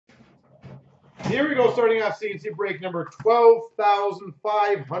Here we go, starting off CNC break number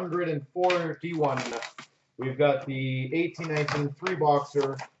 12,541. We've got the 1819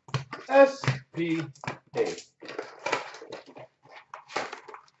 three-boxer SPA.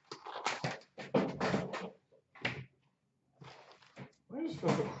 Why does it feel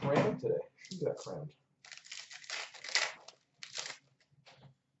so crammed today? Shouldn't be that crammed.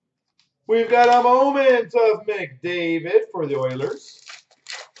 We've got a moment of McDavid for the Oilers.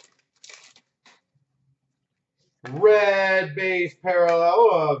 Red base parallel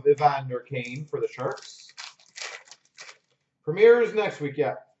of Evander Kane for the Sharks. Premieres next week,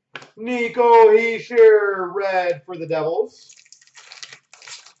 yeah. Nico Hischier, red for the Devils.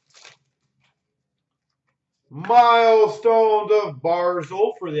 Milestones of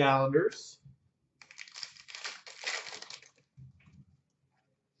Barzal for the Islanders.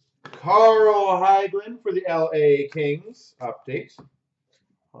 Carl Hagelin for the LA Kings. Update.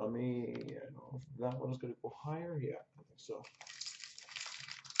 Let me, I know if that one's going to go higher. Yeah, I think so.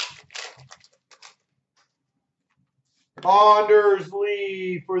 Anders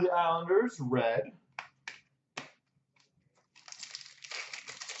Lee for the Islanders, red.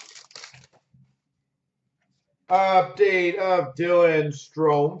 Update of Dylan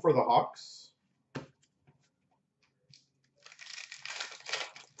Strome for the Hawks.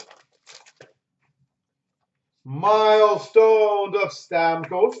 Milestones of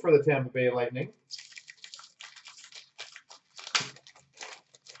Stamkos for the Tampa Bay Lightning.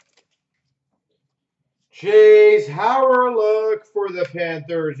 Chase Howard for the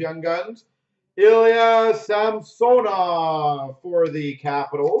Panthers Young Guns. Ilya Samsonov for the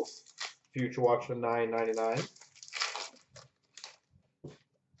Capitals. Future Watch for $9.99.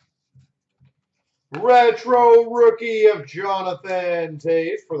 Retro rookie of Jonathan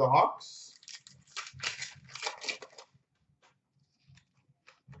Toews for the Hawks.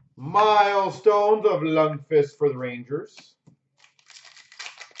 Milestones of Lundqvist for the Rangers.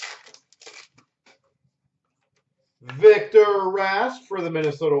 Victor Rask for the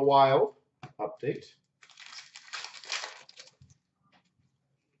Minnesota Wild. Update.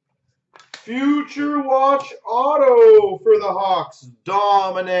 Future Watch Auto for the Hawks.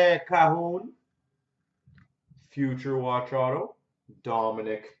 Dominic Cahoon. Future Watch Auto.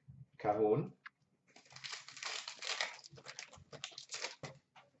 Dominic Cahoon.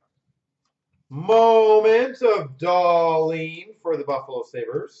 Moment of Darlene for the Buffalo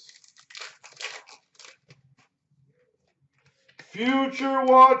Sabres. Future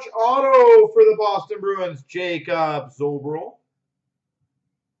Watch Auto for the Boston Bruins, Jacob Zobel.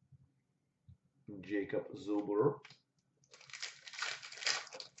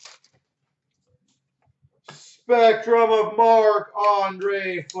 Spectrum of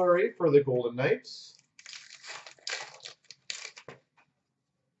Marc-Andre Fleury for the Golden Knights.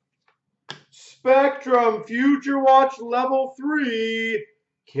 Spectrum Future Watch Level 3,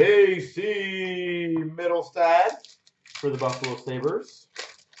 Casey Mittelstadt for the Buffalo Sabres.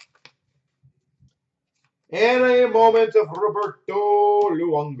 And a moment of Roberto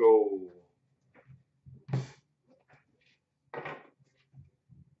Luongo.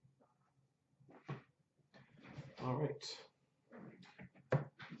 All right.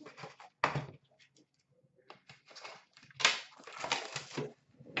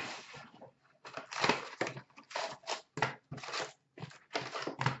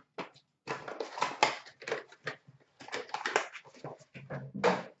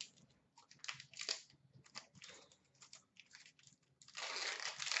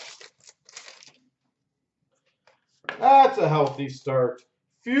 That's a healthy start.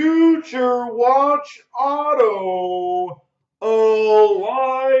 Future Watch Auto,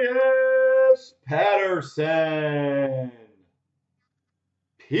 Elias Patterson.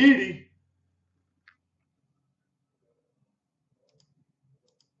 Petey.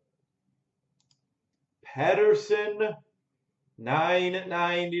 Patterson,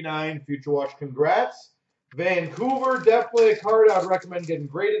 $9.99. Future Watch, congrats. Vancouver, definitely a card I'd recommend getting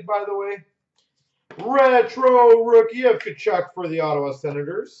graded, by the way. Retro rookie of Tkachuk for the Ottawa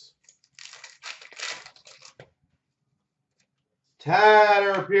Senators.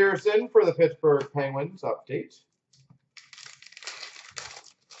 Tanner Pearson for the Pittsburgh Penguins. Update.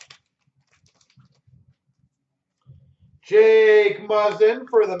 Jake Muzzin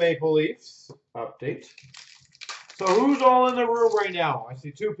for the Maple Leafs. Update. So who's all in the room right now? I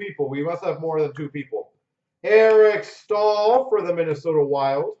see two people. We must have more than two people. Eric Stahl for the Minnesota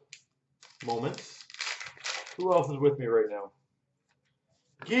Wild. Moments. Who else is with me right now?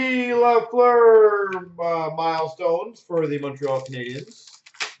 Guy Lafleur milestones for the Montreal Canadiens.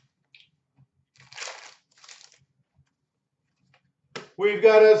 We've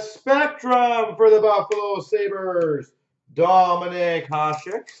got a Spectrum for the Buffalo Sabres, Dominic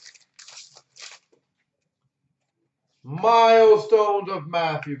Hasek. Milestones of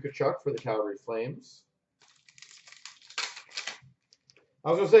Matthew Tkachuk for the Calgary Flames. I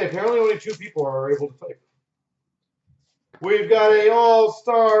was going to say, apparently only 2 people are able to type. We've got a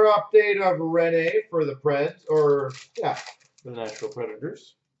all-star update of Rene for the Preds, the Nashville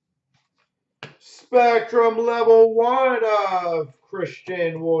Predators. Spectrum level 1 of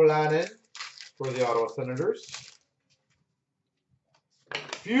Christian Wolanin for the Ottawa Senators.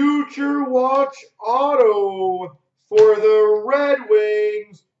 Future Watch Auto for the Red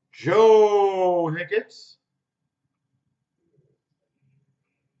Wings, Joe Hicketts.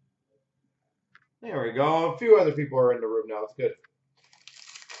 There we go. A few other people are in the room now. It's good.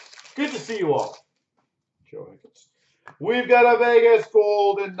 Good to see you all. Joe Hicketts. We've got a Vegas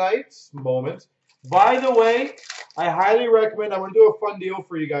Golden Knights moment. By the way, I highly recommend, I'm going to do a fun deal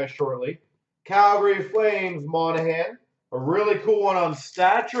for you guys shortly. Calgary Flames Monahan. A really cool one on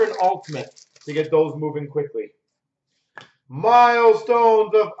Stature and Ultimate to get those moving quickly.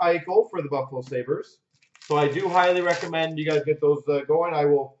 Milestones of Eichel for the Buffalo Sabres. So I do highly recommend you guys get those going. I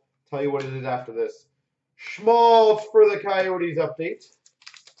will tell you what it is after this. Schmaltz for the Coyotes update.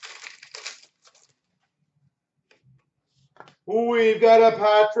 We've got a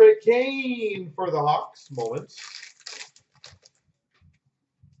Patrick Kane for the Hawks moment.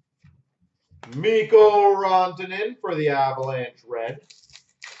 Mikko Rantanen for the Avalanche red.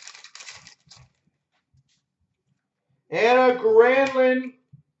 And a Granlund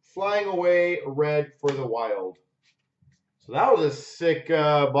flying away red for the Wild. So that was a sick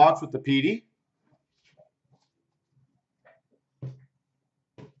box with the PD.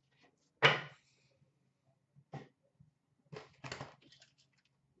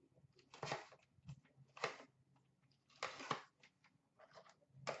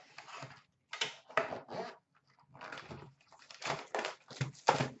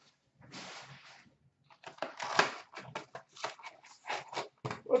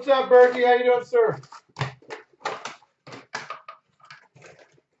 What's up, Berkey? How you doing, sir?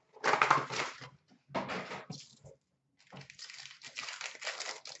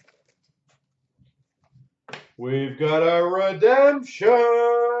 We've got a redemption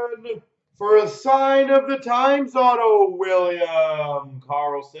for a Sign of the Times auto, William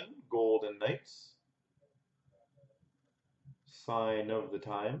Karlsson, Golden Knights. Sign of the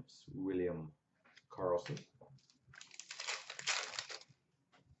Times, William Karlsson.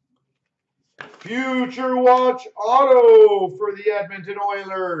 Future Watch auto for the Edmonton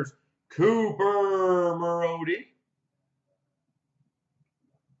Oilers, Cooper Marody.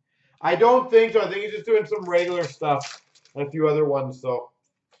 I don't think so. I think he's just doing some regular stuff and a few other ones. So,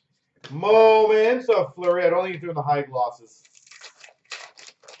 moments of Fleury. I don't think he's doing the high glosses.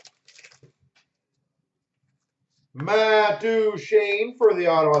 Matt Duchene for the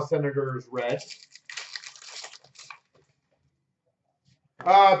Ottawa Senators red.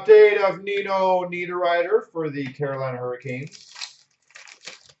 Update of Nino Niederreiter for the Carolina Hurricanes.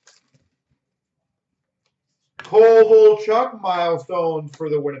 Kovalchuk milestones for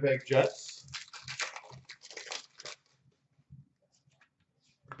the Winnipeg Jets.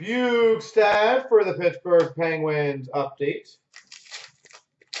 Bukestad for the Pittsburgh Penguins update.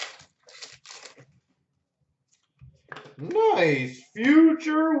 Nice.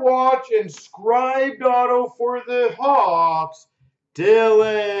 Future Watch inscribed auto for the Hawks,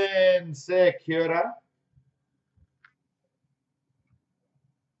 Dylan CloutsnChara.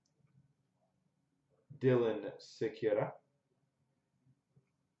 Dylan CloutsnChara.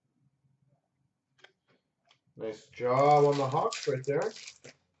 Nice job on the Hawks right there.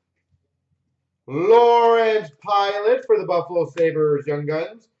 Lawrence Pilot for the Buffalo Sabres Young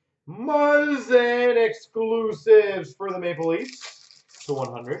Guns. Muzzin exclusives for the Maple Leafs to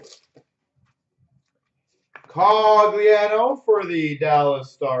 100. Cogliano for the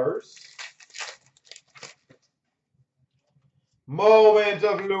Dallas Stars. Moment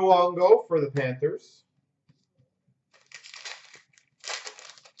of Luongo for the Panthers.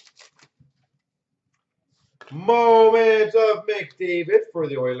 Moment of McDavid for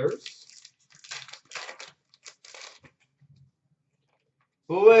the Oilers.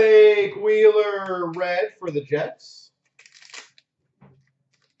 Blake Wheeler red for the Jets.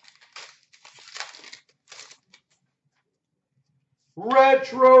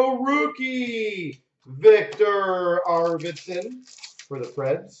 Retro rookie Victor Arvidsson for the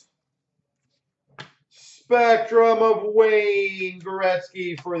Preds. Spectrum of Wayne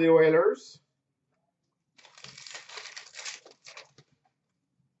Gretzky for the Oilers.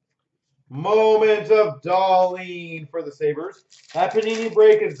 Moment of Darlene for the Sabres. That Panini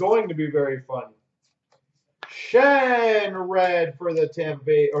break is going to be very fun. Shen red for the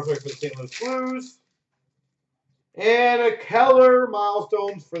for the St. Louis Blues. And a Keller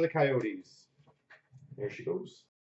milestones for the Coyotes. There she goes.